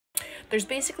There's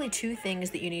basically two things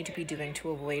that you need to be doing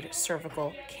to avoid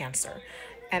cervical cancer.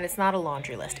 And it's not a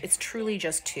laundry list. It's truly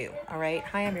just two, all right?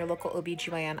 Hi, I'm your local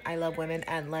OBGYN. I love women,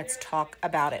 and let's talk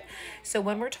about it. So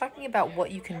when we're talking about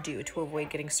what you can do to avoid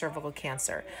getting cervical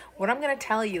cancer, what I'm going to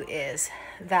tell you is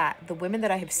that the women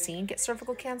that I have seen get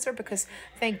cervical cancer, because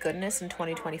thank goodness in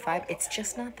 2025, it's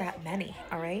just not that many,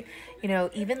 all right?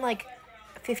 Even like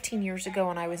 15 years ago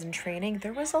when I was in training,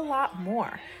 there was a lot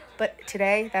more. But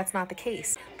today, that's not the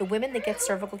case. The women that get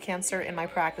cervical cancer in my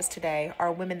practice today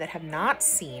are women that have not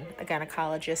seen a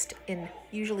gynecologist in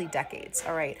usually decades,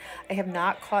 all right? I have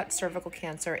not caught cervical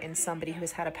cancer in somebody who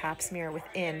has had a pap smear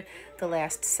within the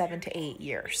last 7 to 8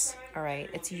 years, all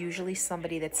right? It's usually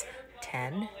somebody that's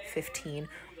 10, 15,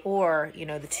 or,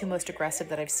 the two most aggressive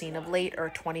that I've seen of late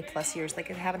are 20 plus years. Like,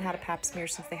 they haven't had a pap smear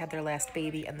since they had their last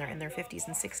baby, and they're in their 50s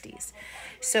and 60s.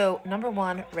 So, number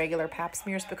one, regular pap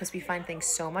smears, because we find things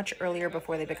so much earlier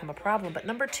before they become a problem. But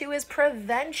number two is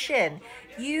prevention.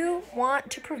 You want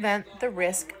to prevent the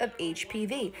risk of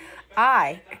HPV.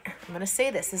 I'm going to say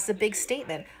this is a big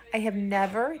statement. I have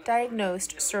never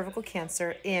diagnosed cervical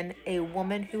cancer in a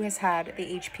woman who has had the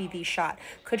HPV shot.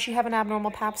 Could she have an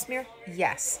abnormal pap smear?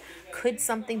 Yes. Could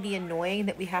something be annoying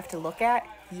that we have to look at?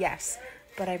 Yes.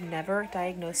 But I've never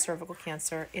diagnosed cervical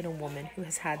cancer in a woman who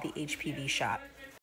has had the HPV shot.